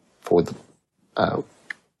them, for the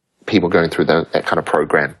people going through that kind of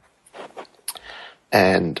program.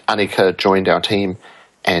 And Annika joined our team,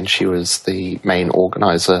 and she was the main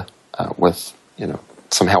organizer with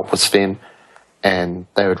some help with Sven. And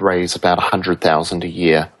they would raise about $100,000 a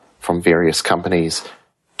year from various companies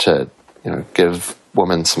to give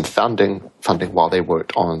women some funding while they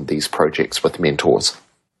worked on these projects with mentors.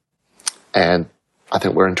 And I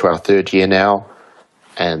think we're into our third year now,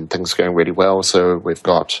 and things are going really well. So we've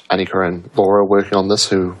got Annika and Laura working on this,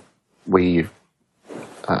 who we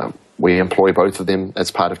employ both of them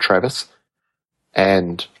as part of Travis.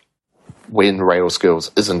 And when Rails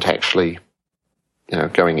Girls isn't actually,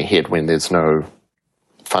 going ahead, when there's no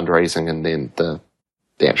fundraising and then the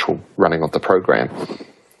actual running of the program,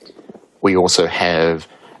 we also have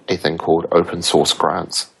a thing called open source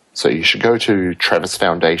grants. So you should go to Travis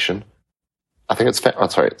Foundation. I think it's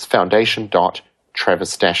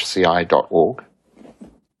foundation.travis-ci.org.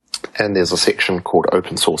 And there's a section called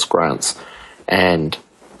Open Source Grants. And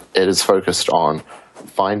it is focused on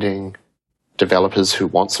finding developers who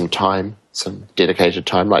want some time, some dedicated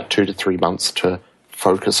time, like 2 to 3 months to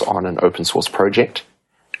focus on an open source project.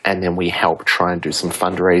 And then we help try and do some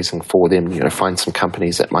fundraising for them, find some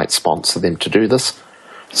companies that might sponsor them to do this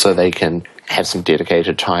so they can have some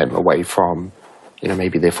dedicated time away from,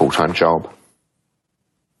 maybe their full-time job.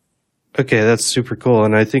 Okay, that's super cool.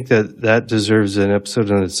 And I think that deserves an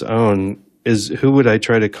episode on its own. Who would I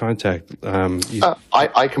try to contact?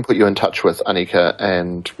 I can put you in touch with Annika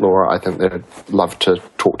and Laura. I think they'd love to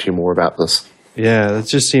talk to you more about this. Yeah,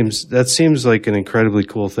 that seems like an incredibly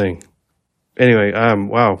cool thing. Anyway,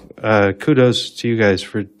 wow. Kudos to you guys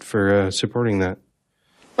for supporting that.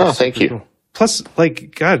 That's thank you. Cool. Plus,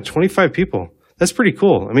 25 people. That's pretty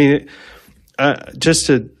cool. I mean, I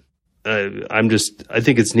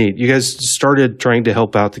think it's neat. You guys started trying to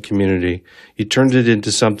help out the community. You turned it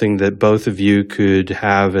into something that both of you could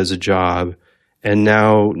have as a job. And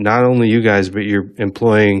now not only you guys, but you're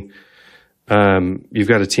employing, you've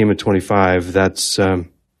got a team of 25. That's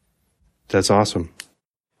awesome.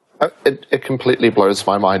 It completely blows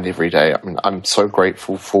my mind every day. I mean, I'm so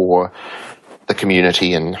grateful for the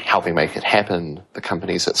community and helping make it happen, the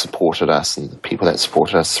companies that supported us and the people that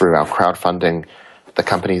supported us through our crowdfunding, the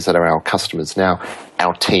companies that are our customers now,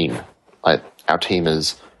 our team. Our team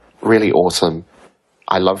is really awesome.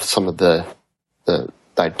 I love some of the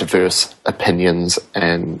diverse opinions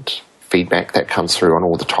and feedback that comes through on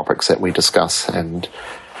all the topics that we discuss. And,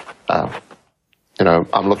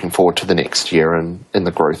 I'm looking forward to the next year and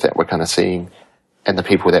the growth that we're kind of seeing and the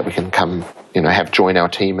people that we can come, have join our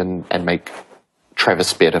team and make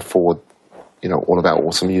Travis better for, all of our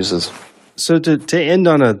awesome users. So to end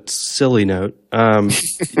on a silly note, I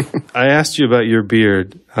asked you about your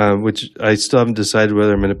beard, which I still haven't decided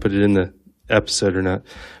whether I'm going to put it in the episode or not.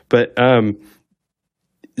 But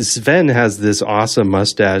Sven has this awesome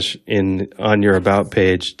mustache on your About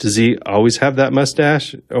page. Does he always have that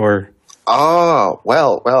mustache, or? Oh,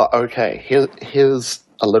 well, okay. Here's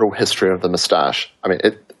a little history of the mustache. I mean,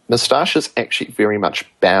 mustache is actually very much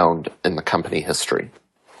bound in the company history.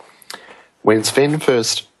 When Sven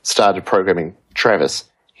first started programming Travis,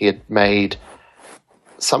 he had made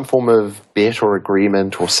some form of bet or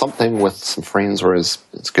agreement or something with some friends or his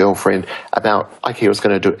girlfriend about, like, he was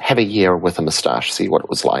going to have a year with a mustache, see what it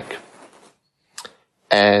was like.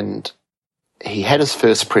 And he had his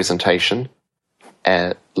first presentation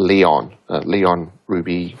at Leon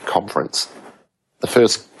Ruby conference, the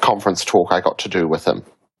first conference talk I got to do with him.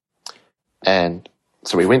 And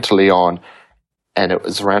so we went to Leon, and it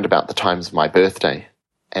was around about the times of my birthday.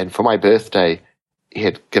 And for my birthday, he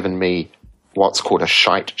had given me what's called a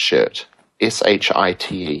shite shirt,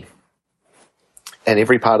 SHITE. And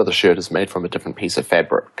every part of the shirt is made from a different piece of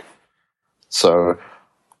fabric. So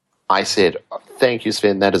I said, thank you,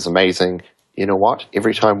 Sven, that is amazing. You know what?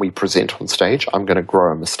 Every time we present on stage, I'm going to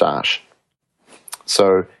grow a mustache.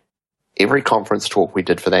 So every conference talk we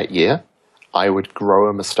did for that year, I would grow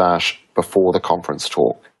a mustache before the conference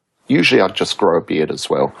talk. Usually I'd just grow a beard as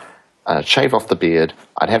well. Shave off the beard,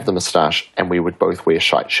 I'd have the mustache, and we would both wear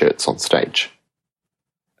shite shirts on stage.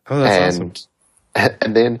 Oh, that's awesome.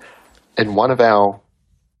 And then in one of our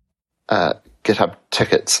GitHub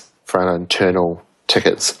tickets for our internal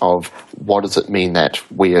tickets of what does it mean that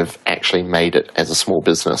we have actually made it as a small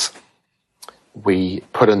business, we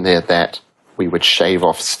put in there that we would shave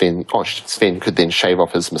off Sven, or Sven could then shave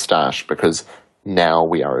off his mustache because now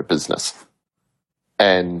we are a business.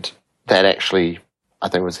 And that actually, I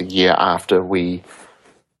think it was a year after we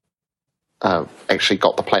actually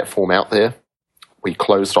got the platform out there, we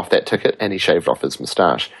closed off that ticket and he shaved off his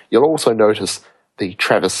mustache. You'll also notice the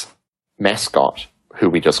Travis mascot, who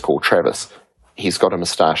we just call Travis, he's got a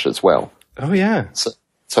mustache as well. Oh, yeah. So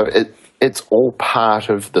it's all part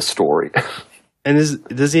of the story. And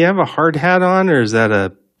does he have a hard hat on, or is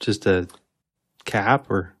that just a cap?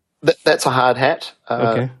 Or that's a hard hat.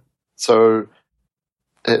 Okay. So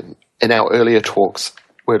in our earlier talks,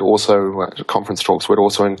 conference talks, we'd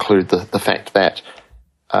also include the fact that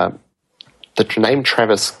the name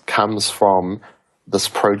Travis comes from this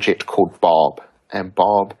project called Bob. And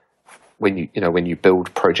Bob, when you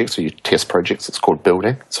build projects or you test projects, it's called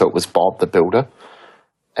building. So it was Bob the Builder.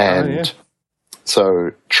 And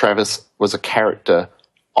so Travis was a character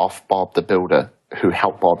of Bob the Builder who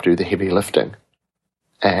helped Bob do the heavy lifting.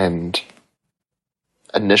 And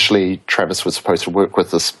initially, Travis was supposed to work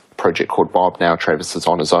with this project called Bob. Now Travis is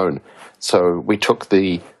on his own. So we took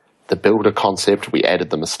the builder concept, we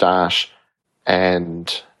added the mustache, and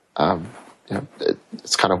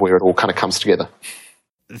it's kind of where it all kind of comes together.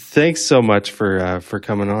 Thanks so much for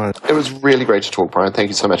coming on. It was really great to talk, Brian. Thank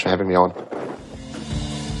you so much for having me on.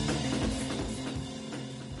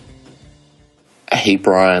 Hey,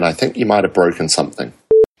 Brian, I think you might have broken something.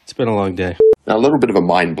 It's been a long day. Now, a little bit of a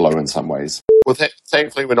mind blow in some ways. Well,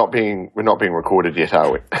 thankfully, we're not being recorded yet,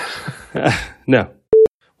 are we? No.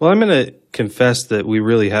 Well, I'm going to confess that we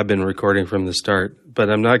really have been recording from the start, but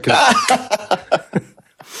I'm not going to.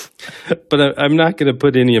 But I'm not going to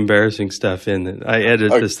put any embarrassing stuff in. I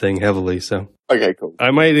edit this thing heavily, so. Okay, cool.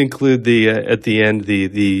 I might include at the end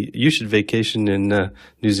the you should vacation in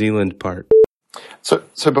New Zealand part.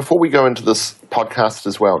 So before we go into this podcast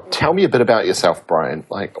as well, tell me a bit about yourself, Brian.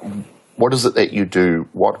 Like, what is it that you do?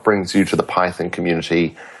 What brings you to the Python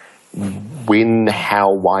community? When,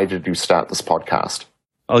 how, why did you start this podcast?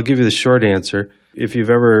 I'll give you the short answer. If you've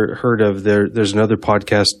ever heard of there's another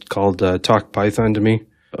podcast called Talk Python to Me.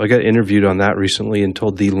 I got interviewed on that recently and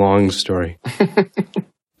told the long story.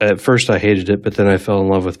 At first I hated it, but then I fell in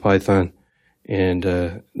love with Python, and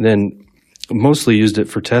then mostly used it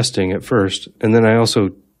for testing at first. And then I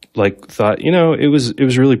also thought, it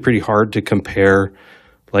was really pretty hard to compare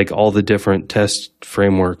like all the different test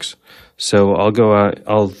frameworks. So I'll go out,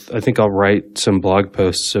 I think I'll write some blog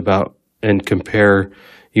posts about and compare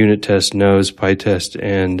unit test, nose, PyTest,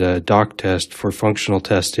 and doc test for functional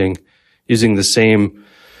testing using the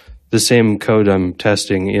same code I'm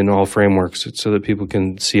testing in all frameworks so that people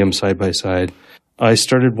can see them side by side. I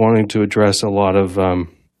started wanting to address a lot of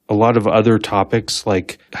other topics,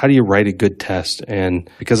 like how do you write a good test? And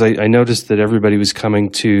because I noticed that everybody was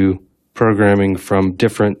coming to programming from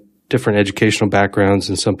different educational backgrounds,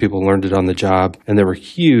 and some people learned it on the job, and there were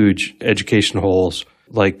huge education holes.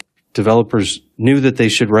 Like developers knew that they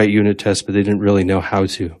should write unit tests, but they didn't really know how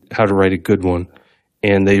to write a good one.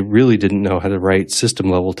 And they really didn't know how to write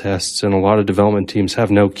system-level tests. And a lot of development teams have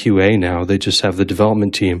no QA now. They just have the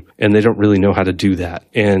development team, and they don't really know how to do that.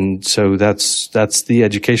 And so that's the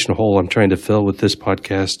educational hole I'm trying to fill with this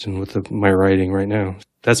podcast and with my writing right now.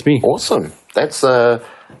 That's me. Awesome. That's a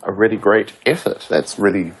really great effort. That's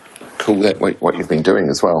really cool what you've been doing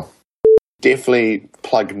as well. Definitely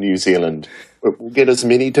plug New Zealand. We'll get as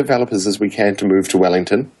many developers as we can to move to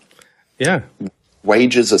Wellington. Yeah.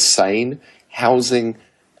 Wages are sane. Housing,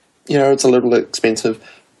 it's a little expensive,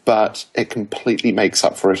 but it completely makes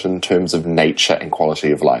up for it in terms of nature and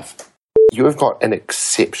quality of life. You have got an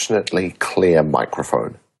exceptionally clear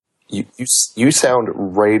microphone. You sound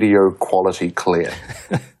radio quality clear.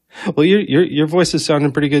 Well, your voice is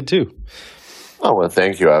sounding pretty good too. Oh, well,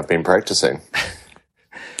 thank you. I've been practicing.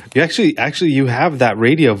 You actually you have that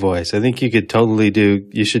radio voice. I think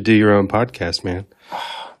you should do your own podcast, man.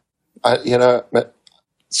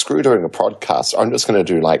 Screw doing a podcast. I'm just going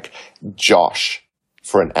to do like Josh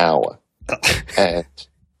for an hour. And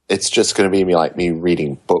it's just going to be me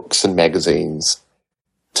reading books and magazines.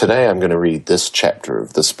 Today I'm going to read this chapter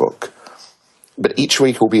of this book. But each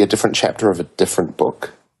week will be a different chapter of a different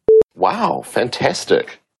book. Wow,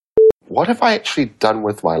 fantastic. What have I actually done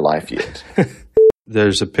with my life yet?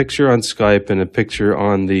 There's a picture on Skype and a picture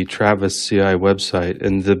on the Travis CI website,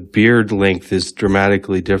 and the beard length is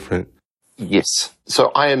dramatically different. Yes.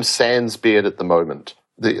 So I am sans beard at the moment.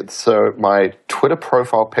 So my Twitter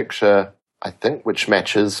profile picture, I think, which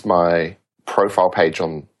matches my profile page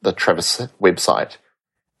on the Travis website,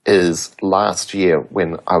 is last year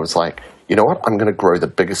when I was like, you know what, I'm going to grow the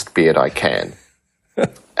biggest beard I can.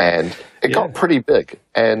 And it got pretty big.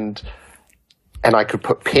 And I could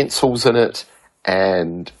put pencils in it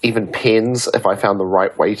and even pens if I found the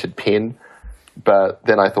right weighted pen. But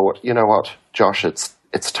then I thought, you know what, Josh,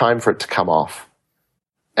 it's time for it to come off.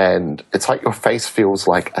 And it's like your face feels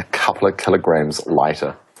like a couple of kilograms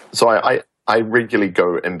lighter. So I regularly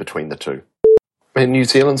go in between the two. And New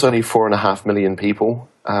Zealand's only 4.5 million people.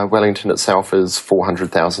 Wellington itself is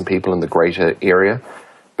 400,000 people in the greater area.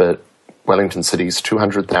 But Wellington City's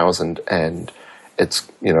 200,000, and it's,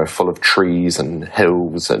 full of trees and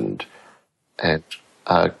hills and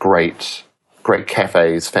great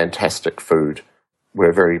cafes, fantastic food.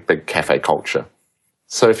 We're a very big cafe culture.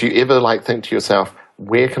 So if you ever think to yourself,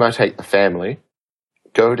 where can I take the family?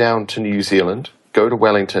 Go down to New Zealand, go to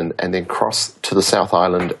Wellington, and then cross to the South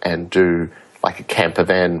Island and do a camper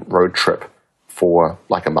van road trip for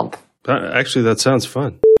a month. Actually, that sounds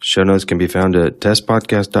fun. Show notes can be found at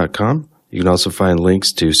testpodcast.com. You can also find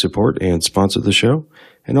links to support and sponsor the show.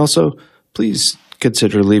 And also, please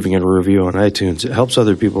consider leaving a review on iTunes. It helps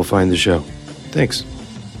other people find the show. Thanks.